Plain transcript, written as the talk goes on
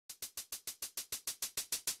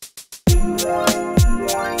Oh,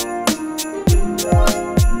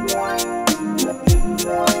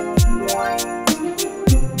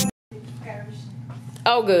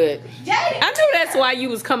 good. Jaden, I knew that's why you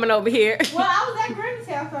was coming over here. well, I was at Granny's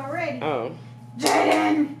house already. Oh.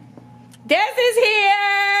 Jaden. Des is here.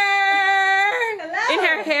 Hello. And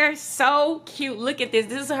her hair is so cute. Look at this.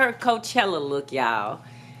 This is her Coachella look, y'all.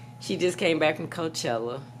 She just came back from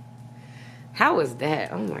Coachella. How was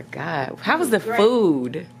that? Oh my God. How was the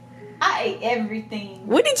food? I ate everything.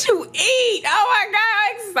 What did you eat? Oh my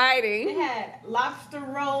God, exciting. They had lobster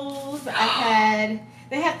rolls. They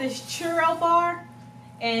had this churro bar,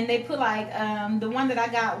 and they put like the one that I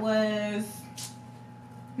got was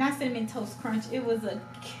not cinnamon toast crunch. It was a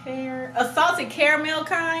salted caramel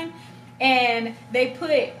kind, and they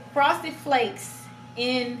put frosted flakes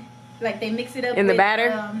in, like they mix it up in the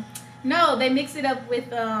batter. No, they mix it up with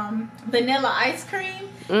vanilla ice cream,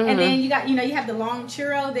 and then you have the long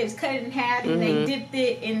churro. They just cut it in half, and they dipped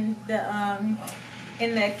it in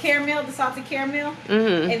the caramel, the salted caramel,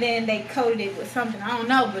 and then they coated it with something. I don't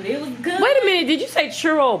know, but it was good. Wait a minute, did you say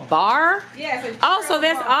churro bar? Yeah. It's oh, so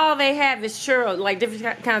that's all they have is churro, like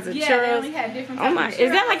different kinds of churros. Yeah, they only had different kinds of churros.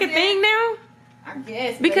 Is that like a thing now? I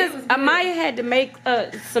guess. Because Amaya had to make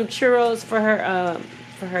some churros for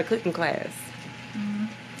her cooking class.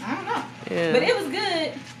 I don't know. Yeah. But it was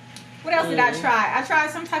good. What else did I try? I tried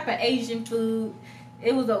some type of Asian food.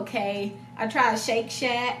 It was okay. I tried Shake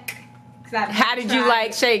Shack. How did you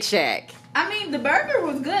like Shake Shack? I mean, the burger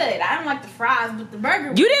was good. I don't like the fries, but the burger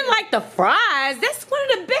was You didn't like the fries? That's one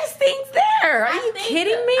of the best things there. Are you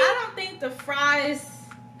kidding me? I don't think the fries...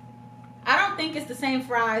 I don't think it's the same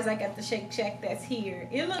fries like at the Shake Shack that's here.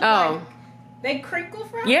 It looked like... They crinkle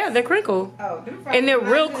fries? Yeah, they're crinkle. Oh, them fries. And they're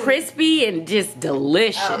real crispy and just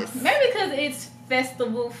delicious. Maybe because it's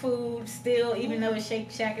festival food still, even though it's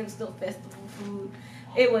Shake Shack, it was still festival food.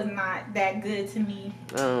 It was not that good to me.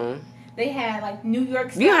 They had like New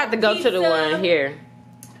York style You have to go pizza. to the one here.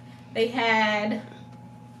 They had,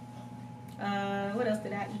 what else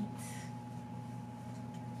did I eat?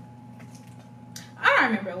 I don't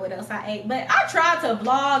remember what else I ate, but I tried to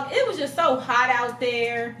vlog. It was just so hot out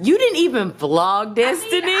there. You didn't even vlog,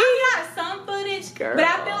 Destiny? I mean, I got some footage, girl. But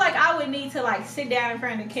I feel like I would need to like sit down in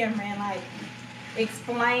front of the camera and like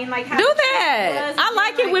explain like how do that. I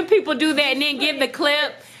like it when people do that and then give the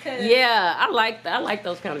clip. Yeah, I like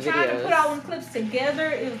those kind of videos. Trying to put all them clips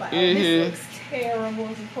together, it was like, oh, this looks terrible.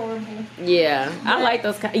 It's horrible. Yeah, but I like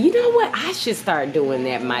those kind. You know what? I should start doing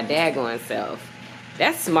that my daggone self.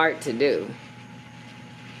 That's smart to do.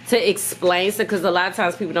 To explain, because a lot of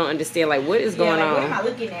times people don't understand, like, what is going on. What am I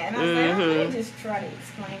looking at? And I was like, oh, let me just try to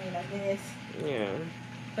explain it, I guess. Yeah.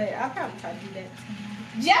 But I'll probably try to do that.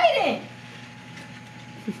 Jaden!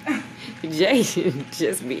 Jaden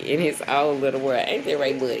just be in his own little world. Ain't that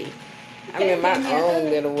right, buddy? I'm in my own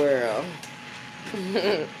little world.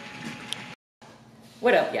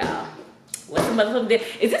 What up, y'all? What's the motherfucker did?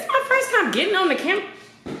 Is this my first time getting on the camera?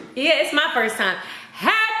 Yeah, it's my first time.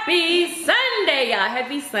 Happy Sunday, y'all.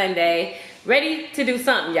 Happy Sunday. Ready to do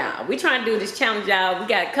something, y'all. We trying to do this challenge, y'all. We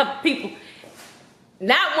got a couple people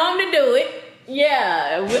not wanting to do it.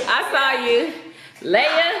 Yeah, I saw you.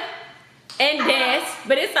 Leia and Des,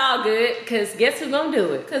 but it's all good, because guess who's gonna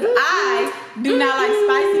do it? Because I do not like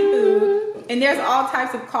spicy food, and there's all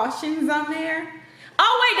types of cautions on there.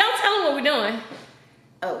 Oh, wait, don't tell them what we're doing.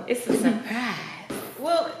 Oh. It's a surprise.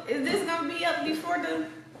 Well, is this gonna be up before the...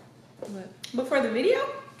 What? Before the video?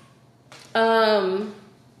 Oh,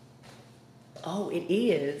 it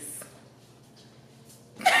is.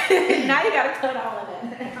 Now you gotta cut all of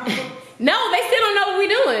that. No, they still don't know what we're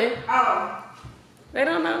doing. Oh. They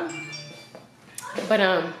don't know. But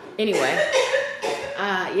anyway.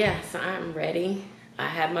 Yeah, so I'm ready. I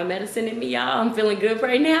have my medicine in me, y'all. I'm feeling good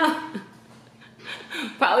right now.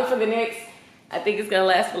 Probably for the next, I think it's gonna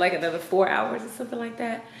last for like another 4 hours or something like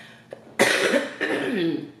that.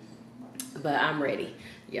 But I'm ready,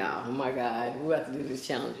 y'all. Oh my God, we're about to do this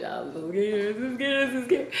challenge, y'all. This is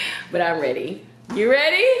good. But I'm ready. You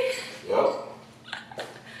ready? Yep.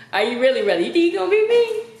 Are you really ready? You think you're gonna beat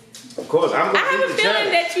me? Of course, I'm gonna I have a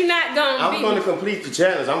feeling that you're not gonna beat me. I'm gonna complete the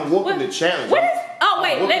challenge. I'm whooping the challenge. What is? Oh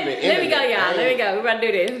wait, let me go, y'all. Let me go. We're about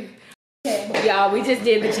to do this. Okay. Y'all, we just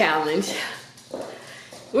did the challenge.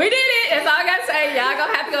 We did it. That's all I gotta say. Y'all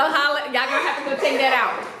gonna have to go holler. Y'all gonna have to go take that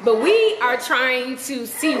out. But we are trying to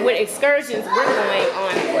see what excursions we're going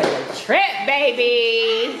on for the trip,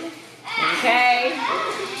 baby. Okay.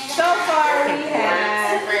 So far we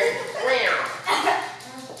have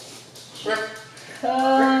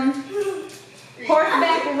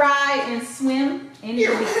horseback ride and swim in the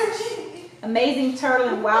beach. Amazing turtle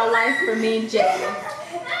and wildlife for me and Jay.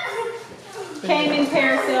 Cayman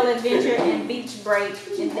Parasail Adventure and Beach Break,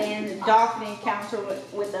 and then the Dolphin Encounter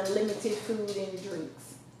with unlimited food and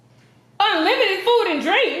drinks. Unlimited food and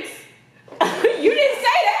drinks? You didn't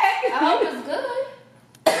say that. I hope it's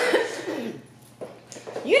good.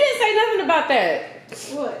 You didn't say nothing about that.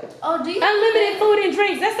 What? Oh, do you? Unlimited food and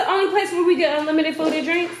drinks. That's the only place where we get unlimited food and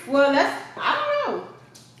drinks? Well, I don't know.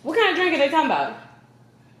 What kind of drink are they talking about?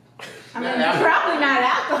 I mean, probably not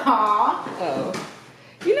alcohol. Oh.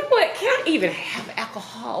 You know what? Can I even have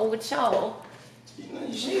alcohol with y'all?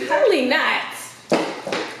 You Probably not.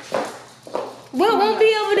 Well, won't be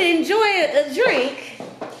able to enjoy a drink.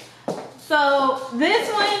 So this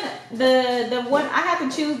one, the one I have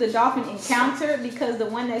to choose the Dolphin Encounter because the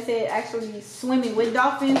one that said actually swimming with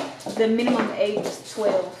dolphins, the minimum age is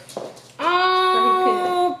 12.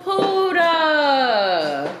 Oh,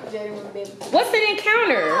 Puda. What's an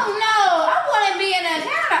encounter? Oh no, I want to be in an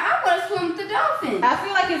encounter. I want to swim with the dolphin. I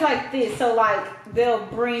feel like it's like this. So like they'll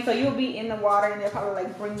bring, so you'll be in the water and they'll probably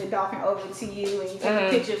like bring the dolphin over to you and you take a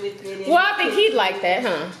picture with it. Well, I think he'd like that,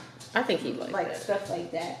 huh? I think he'd like that. Stuff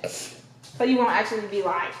like that. So you won't actually be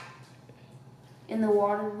like In the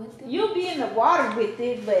water with it. you'll be in the water with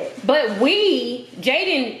it, but But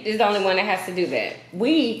Jaden is the only one that has to do that.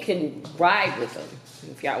 We can ride with them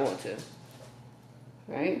if y'all want to.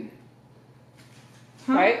 Right?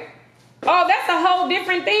 huh? Right? Oh, that's a whole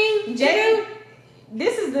different thing? Jaden,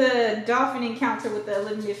 this is the Dolphin Encounter with the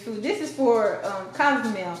unlimited food. This is for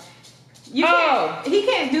Cozumel. He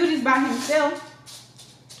can't do this by himself.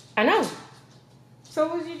 I know. So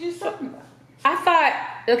what was you just talking about? I thought,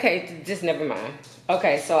 okay, just never mind.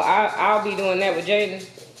 Okay, so I'll be doing that with Jaden.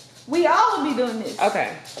 We all will be doing this.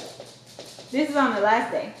 Okay. This is on the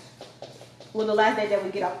last day. Well, the last day that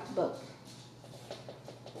we get off the boat.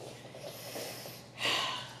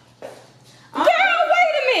 Girl,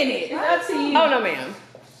 wait a minute. It's up to you. Oh, no, ma'am.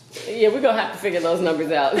 Yeah, we're going to have to figure those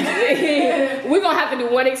numbers out. We're going to have to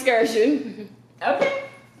do one excursion. Okay.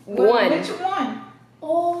 One. Which one?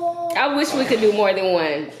 Oh. I wish we could do more than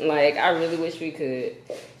one. Like, I really wish we could.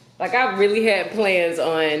 Like, I really had plans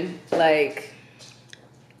on, like,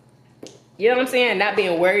 you know what I'm saying? Not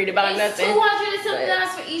being worried about nothing. $200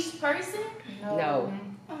 for each person? No.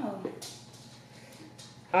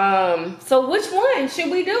 Oh. So which one should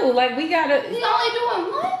we do? Like, we We only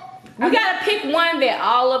doing one? gotta pick one that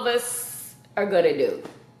all of us are gonna do.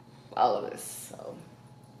 All of us, so.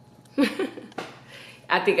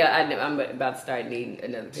 I think I'm about to start needing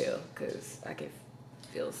another pill because I can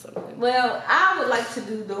feel something. Well, I would like to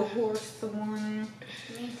do the horse one. Me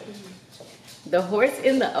too. The horse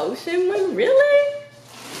in the ocean one? Really?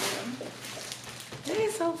 That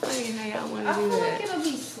is so funny how y'all want I to do feel that. like it'll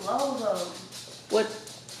be slow though. What?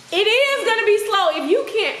 It is gonna be slow. If you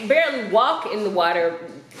can't barely walk in the water,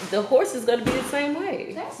 the horse is gonna be the same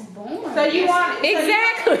way. That's boring. So you want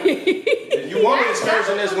Exactly. You want an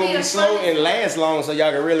excursion that's going to be slow and last long so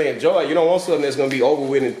y'all can really enjoy it. You don't want something that's going to be over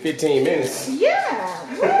with in 15 minutes. Yeah.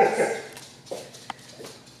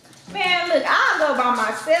 Man, look, I'll go by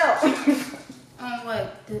myself.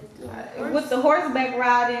 What? With the horseback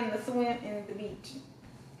ride and the swim and the beach.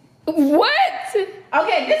 What?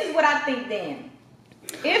 Okay, this is what I think then.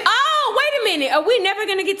 Oh, wait a minute. Are we never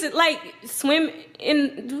gonna get to like swim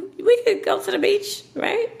in? We could go to the beach,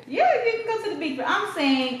 right? Yeah, you can go to the beach, but I'm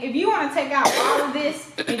saying if you want to take out all of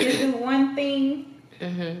this and just do one thing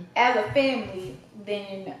as a family,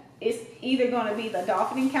 then it's either going to be the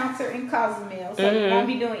Dolphin Encounter in Cozumel, so you won't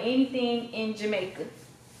be doing anything in Jamaica.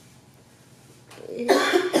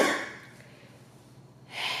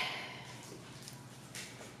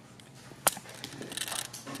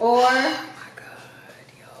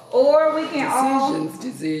 Or we can all,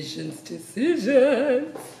 decisions.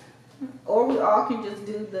 or we all can just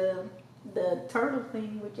do the turtle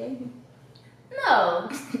thing with Jaden. No.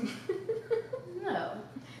 No.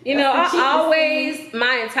 You know, That's the I cheapest always,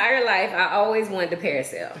 my entire life, I always wanted to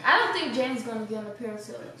parasail. I don't think Jaden's gonna get on the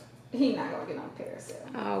parasail. He not gonna get on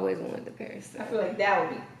parasail. I always wanted to I parasail. feel like that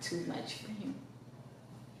would be too much for him.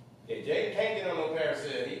 Yeah, Jay can't get on no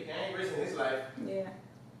parasail. He ain't risking his life. Yeah,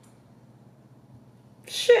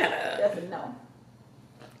 Shut up. that's a no.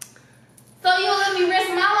 So you'll let me risk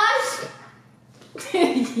my life?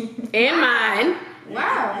 And mine.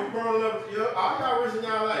 Wow. You growing up, all y'all risking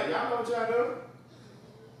y'all life. Y'all know what y'all doing?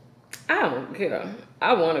 I don't care.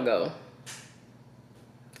 I want to go.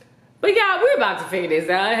 But y'all, we're about to figure this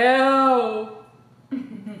out. Help.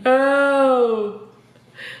 Help.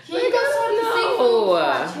 Can you go swim the seafood before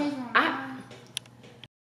I change my mind?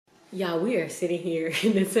 Y'all, we are sitting here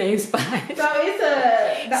in the same spot. So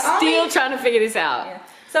it's Still trying to figure this out. Yeah.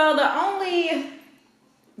 So the only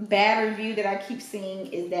bad review that I keep seeing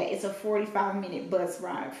is that it's a 45-minute bus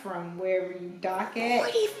ride from wherever you dock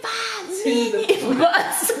at. 45-minute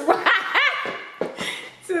bus ride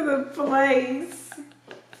to the place.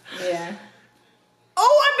 Yeah.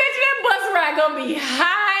 Oh, I bet you that bus ride gonna be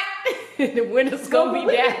hot. The windows gonna be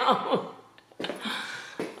down.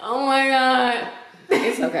 Oh my God.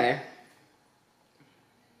 It's okay.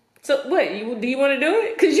 So what? Do you want to do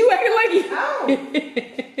it? Cause you acting like you. Oh.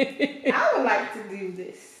 I would like to do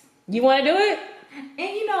this. You want to do it?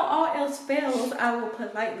 And you know, all else fails, I will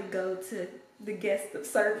politely go to the guest of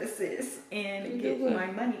services and get my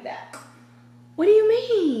money back. What do you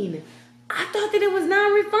mean? I thought that it was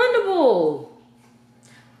non-refundable.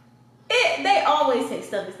 They always say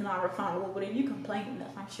stuff is non-refundable, but if you complain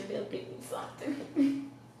enough, I'm sure they'll give you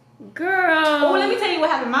something. Girl. Oh, let me tell you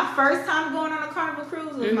what happened. My first time going on a Carnival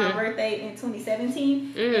cruise was my birthday in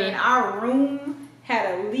 2017, and our room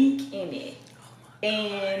had a leak in it.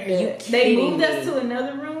 And they moved us to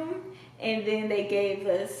another room, and then they gave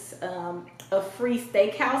us a free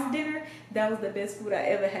steakhouse dinner. That was the best food I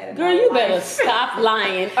ever had in my life. Girl, you better stop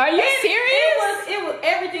lying. Are you serious? It was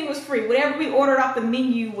everything was free. Whatever we ordered off the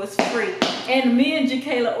menu was free. And me and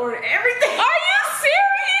Jakayla ordered everything. Are you serious?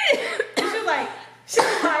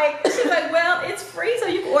 She's like, well, it's free, so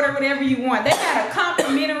you can order whatever you want. They had a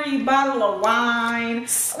complimentary bottle of wine.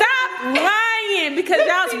 Stop lying, because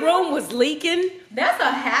y'all's room was leaking. That's a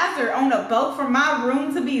hazard on a boat for my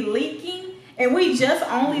room to be leaking, and we just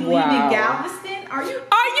only leaving Galveston. Are you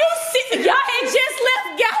serious? Y'all had just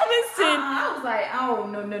left Galveston. I was like, oh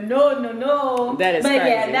no. That is crazy.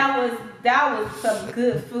 Yeah, that was some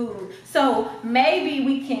good food. So maybe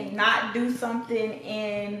we can not do something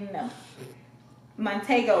in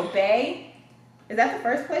Montego Bay. Is that the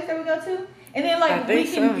first place that we go to? And then like we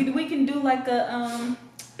can do like a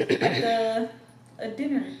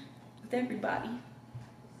dinner with everybody.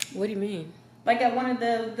 What do you mean? Like at one of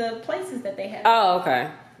the places that they have. Oh,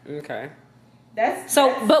 okay. Okay. That's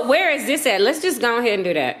but where is this at? Let's just go ahead and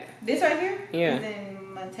do that. This right here? Yeah. Is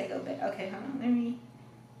in Montego Bay. Okay, hold on. Let me.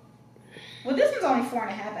 Well, this one's only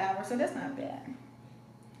 4.5 hours, so that's not bad.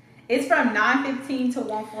 It's from 9:15 to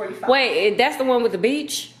 1:45. Wait, that's the one with the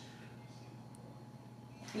beach?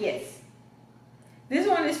 Yes. This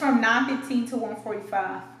one is from 9:15 to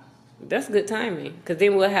 1:45. That's good timing, because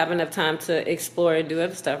then we'll have enough time to explore and do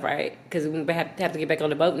other stuff, right? Because we won't have to get back on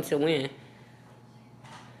the boat until when?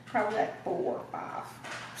 Probably like 4 or 5.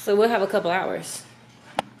 So we'll have a couple hours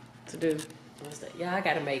to do. What's that? Yeah, I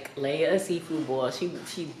gotta make Leia a seafood boil. I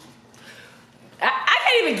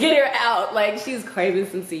can't even get her out. Like, she's craving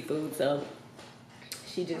some seafood, so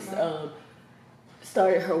she just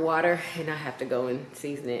started her water, and I have to go and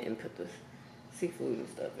season it and put the seafood and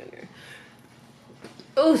stuff in there.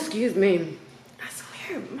 Oh, excuse me. I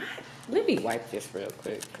swear, let me wipe this real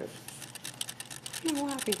quick, because I don't know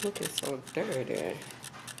why I be looking so dirty.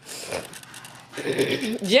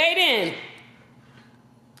 Jaden!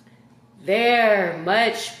 They're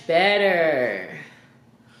much better.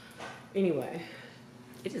 Anyway,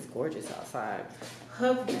 it is gorgeous outside.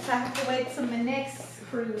 Hopefully, I have to wait till my next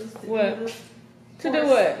cruise to What? do To do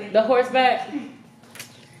what? The horseback?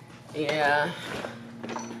 Yeah.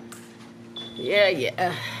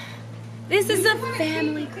 Yeah. This is a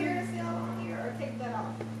family cruise.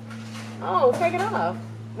 Oh, take it off.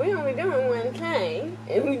 We only doing one thing,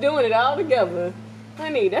 and we doing it all together.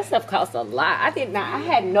 Honey, that stuff costs a lot. I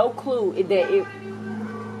had no clue that it.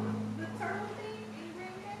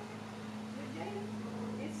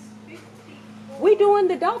 We doing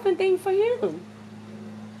the dolphin thing for him.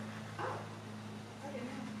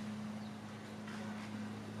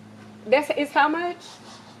 It's how much?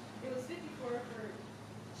 It was $54 for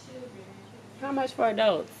children. How much for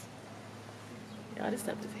adults? Y'all, this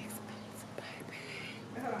stuff is expensive, baby.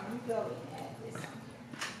 Hold on, let me go and add this.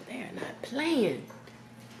 They're not playing.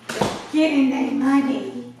 Getting that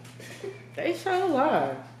money. They sure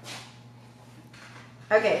are.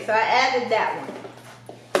 Okay, so I added that one.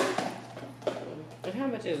 And how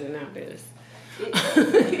much is it now, this?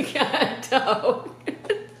 God, dog.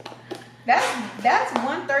 That's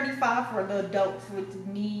 $135 for the adults with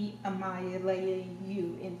me, Amaya, Leia, and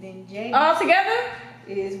you, and then Jay. All together?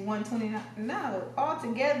 Is $129. No, all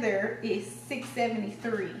together is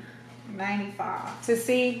 $673.95 To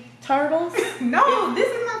see turtles? No, this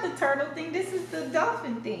is not the turtle thing. This is the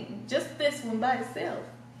dolphin thing. Just this one by itself.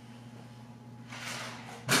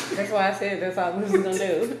 That's why I said that's all we was gonna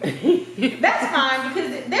do. That's fine, because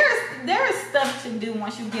there is stuff stuff to do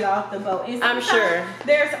once you get off the boat. And I'm sure.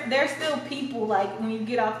 There's still people like when you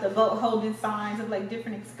get off the boat holding signs of like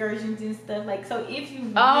different excursions and stuff. Like so, if you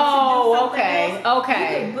want to do something else, you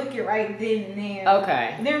can book it right then and there.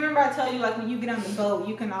 Okay. And then remember I told you like when you get on the boat,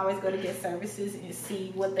 you can always go to guest services and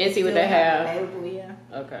see what they have available. Yeah.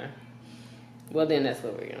 Okay. Well then, that's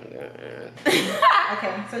what we're gonna do.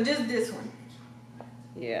 Okay, so just this one.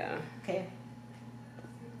 Yeah. Okay.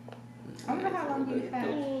 I wonder how long you have.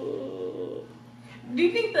 Do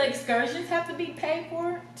you think the excursions have to be paid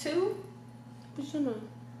for too? What you mean?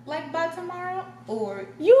 Like by tomorrow? Or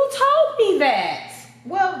you told me that.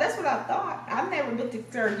 Well, that's what I thought. I've never booked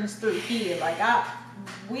excursions through here. Like I've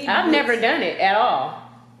never done it at all.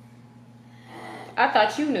 I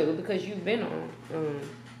thought you knew because you've been on.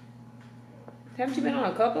 Haven't you been on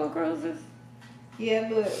a couple of cruises? Yeah,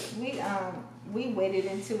 but we waited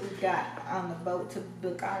until we got on the boat to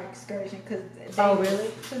book our excursion because really?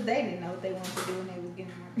 Because they didn't know what they wanted to do when they were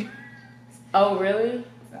getting married. Oh really?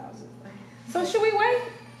 So I was just like, so should we wait?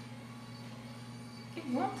 If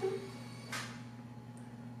you want to.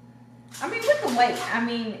 I mean, we can wait. I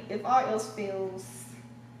mean, if all else fails,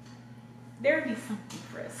 there'd be something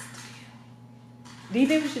for us to do. Do you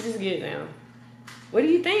think we should just get it now? What do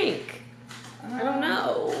you think? I don't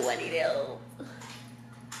know. What do you do?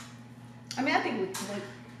 I mean, I think we can wait.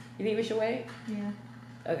 You think we should wait? Yeah.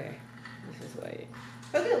 Okay. Let's just wait.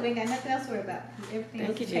 But good, we ain't got nothing else to worry about. Everything Thank you,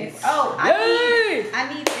 else is paid Jesus. for. Oh,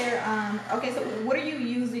 I need their okay, so what are you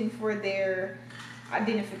using for their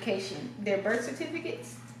identification? Their birth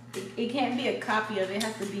certificates? It can't be a copy of it. It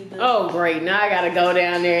has to be the Oh great, now I gotta go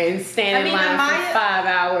down there and stand in line for 5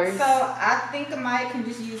 hours. So I think Amaya can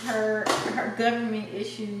just use her government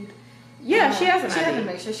issued. Yeah, she has an She has to ID.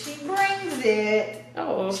 make sure she brings it.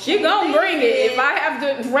 Oh, she gonna bring it if I have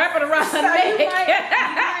to wrap it around her neck. You might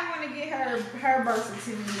want to get her birth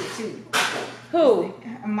certificate too. Who?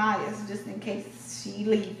 Amaya's, just in case she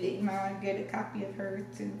leaves it. You might want to get a copy of her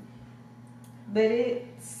too. But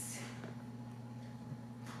it's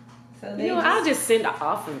so they I'll just send an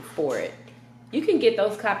offer for it. You can get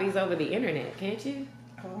those copies over the internet, can't you?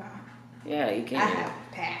 Oh, wow. Yeah, you can. I have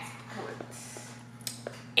passports.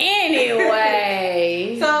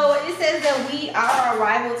 Anyway. So it says that our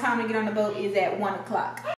arrival time to get on the boat is at 1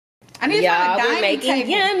 o'clock. I need to find a Y'all, dining we making table.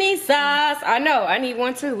 yummy sauce. I know. I need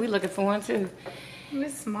one too. We looking for one too.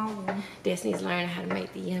 This small one. Destiny's learning how to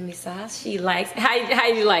make the yummy sauce. She likes. How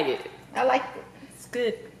you like it? I like it. It's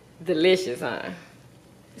good. Delicious, huh?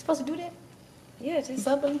 You supposed to do that? Yeah, just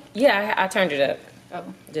Bubbly? Yeah, I turned it up. Oh.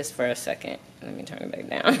 Just for a second. Let me turn it back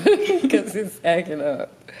down because it's acting up.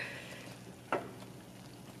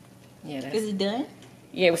 Yeah, that's, Is it done?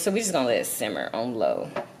 yeah. So we just gonna let it simmer on low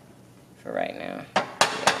for right now.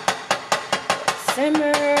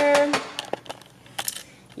 Simmer.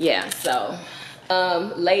 Yeah. So,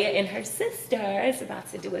 Leia and her sister is about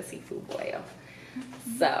to do a seafood boil.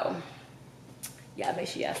 So, y'all make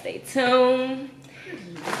sure y'all stay tuned.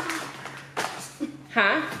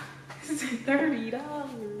 Huh? $30.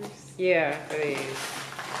 Yeah, please.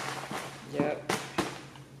 Yep.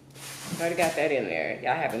 Already got that in there.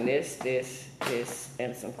 Y'all having this,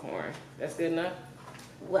 and some corn. That's good enough?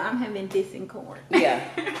 Well, I'm having this in corn. Yeah,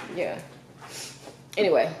 yeah.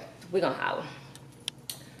 Anyway, we're gonna holler.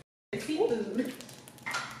 Seafood.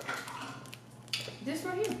 This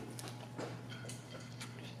right here.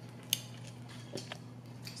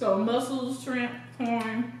 So mussels, shrimp,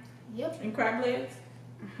 corn, and crab legs.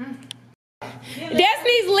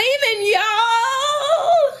 Destiny's leaving,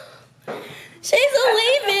 y'all. She's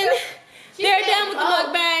leaving. They're done with the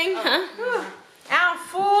mukbang, huh? I'm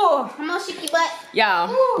full. Come on, shaky butt. Y'all,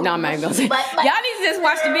 no, I'm not even gonna say. Y'all need to just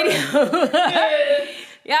watch the video.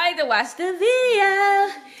 Y'all need to watch the video.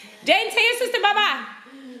 Jaden, tell your sister bye-bye.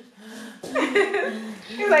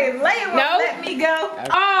 He's like, Leia won't let me go.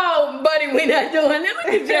 Oh, buddy, we're not doing that.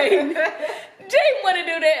 Look at Jaden. Jaden want to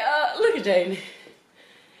do that. Look at Jaden.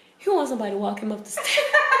 He wants somebody to walk him up the stairs.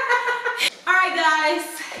 All right, guys.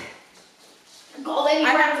 Go, baby. I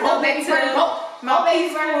have to go back to my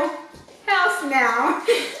peaceful house now. You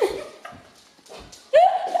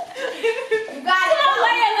got it. Come on,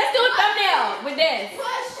 Leia, let's do a thumbnail with this.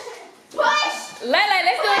 Push. Leia,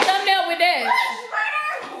 let's do a thumbnail with this. Push,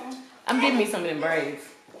 murder. I'm giving me some of them braids.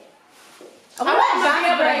 I Push, want to be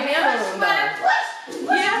able to handle them, murder. though. Push.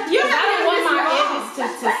 Yeah, I don't want my edges to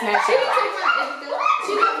snatch She out.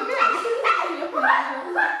 she got the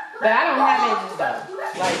But I don't have edges, though.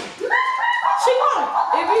 Like, she won't.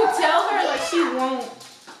 If you tell her, like, she won't.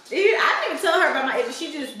 I didn't even tell her about my edges.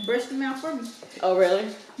 She just brushed them out for me. oh, really?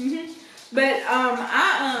 But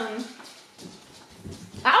I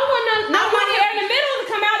don't want no hair in the middle to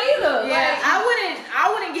come out either. yeah, Like, I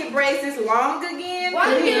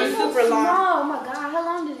It was super long. Oh my god, how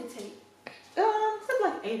long did it take? It took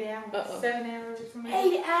like 8 hours, 7 hours.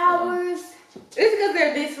 8 hours. It's because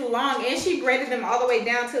they're this long, and she braided them all the way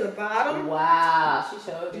down to the bottom. Wow, she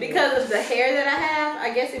showed me. Because of the hair that I have,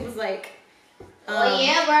 I guess it was like. Oh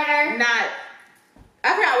yeah, brother. Not.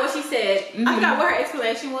 I forgot what she said. I forgot what her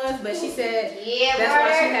explanation was, but she said that's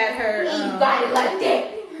why she had her. You got it like that.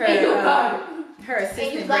 Her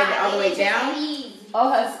assistant braid it all the way down. Oh,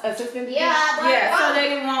 her assistant? Yeah, so that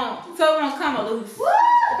it won't come loose.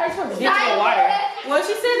 I thought you were dipping in water. Well,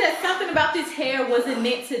 she said that something about this hair wasn't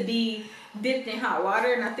meant to be dipped in hot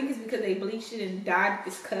water, and I think it's because they bleached it and dyed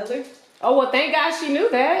this color. Oh, well, thank God she knew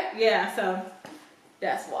that. Yeah, so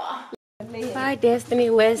that's why. Bye, Destiny,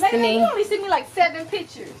 You Westiny. only sent me like 7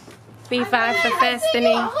 pictures. B5 for I sent you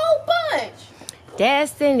Festiny. a whole bunch.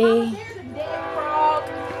 Destiny. There's a dead frog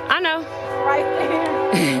I know. right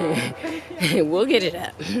there. We'll get it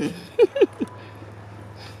up.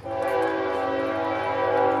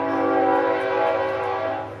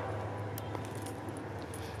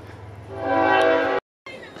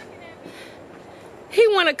 He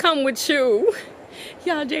wanna come with you.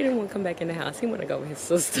 Y'all, Jaden wanna come back in the house. He wanna go with his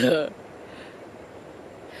sister.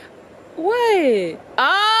 What?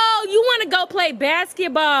 Oh, you wanna go play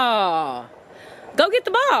basketball. Go get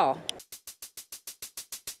the ball.